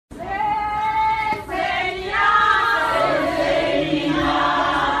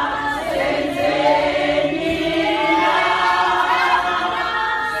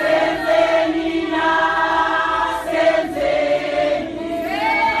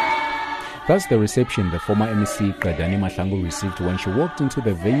That's the reception the former MEC Qedani Mahlangu received when she walked into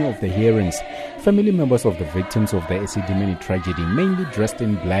the venue of the hearings. Family members of the victims of the Esidimeni tragedy, mainly dressed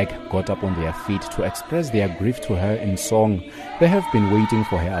in black, got up on their feet to express their grief to her in song. They have been waiting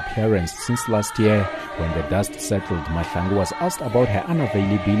for her appearance since last year. When the dust settled, Mahlangu was asked about her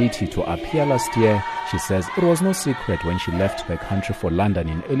unavailability to appear last year. She says it was no secret when she left the country for London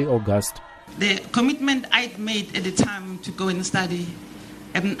in early August. The commitment I'd made at the time to go and study,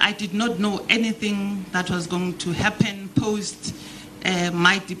 I did not know anything that was going to happen post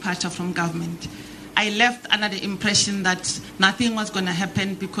my departure from government. I left under the impression that nothing was going to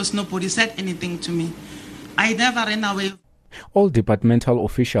happen because nobody said anything to me. I never ran away. All departmental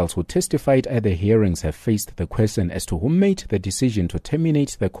officials who testified at the hearings have faced the question as to who made the decision to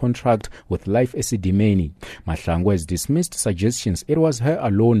terminate the contract with Life Esidimeni. Mahlangu has dismissed suggestions it was her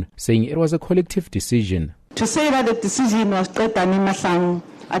alone, saying it was a collective decision. To say that the decision was Qedani Mahlangu,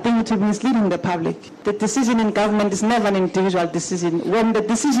 I think it would be misleading the public. The decision in government is never an individual decision. When the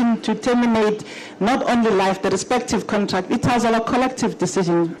decision to terminate not only Life, the respective contract, it was our collective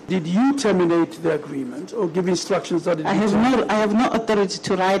decision. Did you terminate the agreement or give instructions that it I have no authority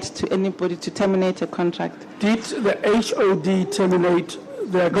to write to anybody to terminate a contract. Did the HOD terminate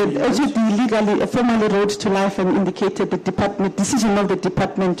the agreement? The HOD legally, formally wrote to Life and indicated the decision of the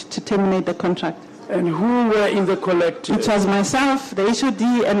department to terminate the contract. And who were in the collective? It was myself, the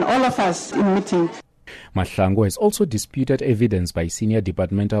HOD, and all of us in meeting. Mahlangu has also disputed evidence by senior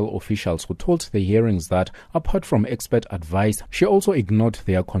departmental officials who told the hearings that, apart from expert advice, she also ignored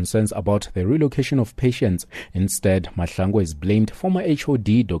their concerns about the relocation of patients. Instead, Mahlangu has blamed former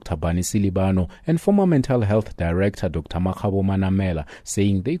HOD Dr. Bani Silibano and former mental health director Dr. Makgabo Manamela,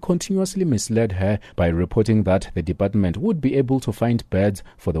 saying they continuously misled her by reporting that the department would be able to find beds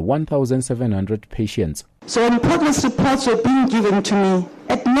for the 1,700 patients. So when progress reports were being given to me,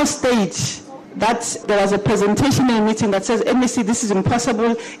 at no stage that there was a presentation in a meeting that says, MEC, this is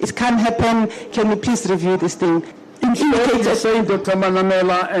impossible, it can't happen, can you please review this thing? You're saying Dr.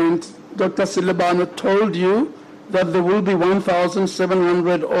 Manamela and Dr. Silibano told you that there will be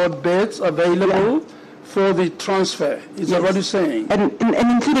 1,700 odd beds available for the transfer. Is that what you're saying? And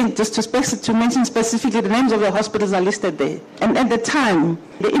including, just to mention specifically, the names of the hospitals are listed there. And at the time,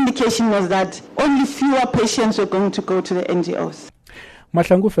 the indication was that only fewer patients were going to go to the NGOs.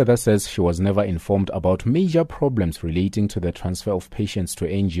 Mahlangu further says she was never informed about major problems relating to the transfer of patients to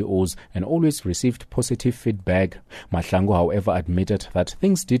NGOs and always received positive feedback. Mahlangu, however, admitted that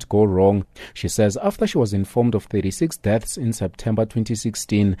things did go wrong. She says after she was informed of 36 deaths in September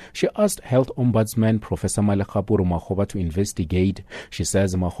 2016, she asked Health Ombudsman Professor Malekgapure Makgoba to investigate. She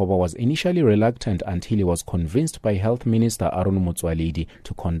says Makgoba was initially reluctant until he was convinced by Health Minister Aaron Motsoaledi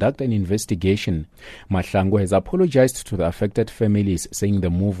to conduct an investigation. Mahlangu has apologized to the affected families, saying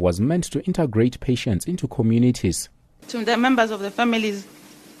the move was meant to integrate patients into communities. To the members of the families,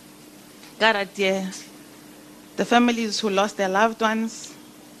 the families who lost their loved ones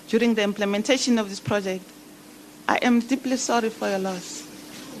during the implementation of this project, I am deeply sorry for your loss.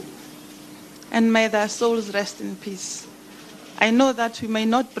 And may their souls rest in peace. I know that we may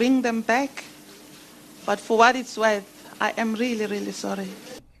not bring them back, but for what it's worth, I am really, really sorry.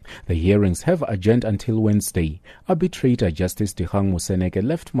 The hearings have adjourned until Wednesday. Arbitrator Justice Dikgang Moseneke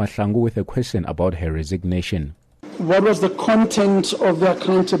left Mahlangu with a question about her resignation. What was the content of the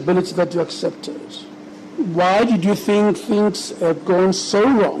accountability that you accepted? Why did you think things had gone so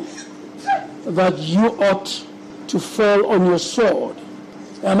wrong that you ought to fall on your sword?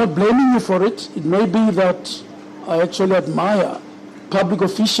 I'm not blaming you for it. It may be that I actually admire public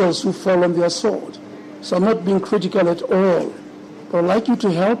officials who fall on their sword. So I'm not being critical at all. But I'd like you to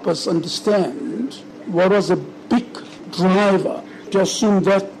help us understand what was a big driver to assume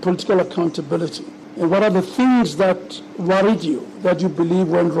that political accountability. And what are the things that worried you, that you believe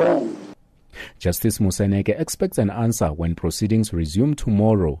went wrong? Justice Moseneke expects an answer when proceedings resume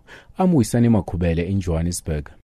tomorrow. I'm Wisani Makhubele in Johannesburg.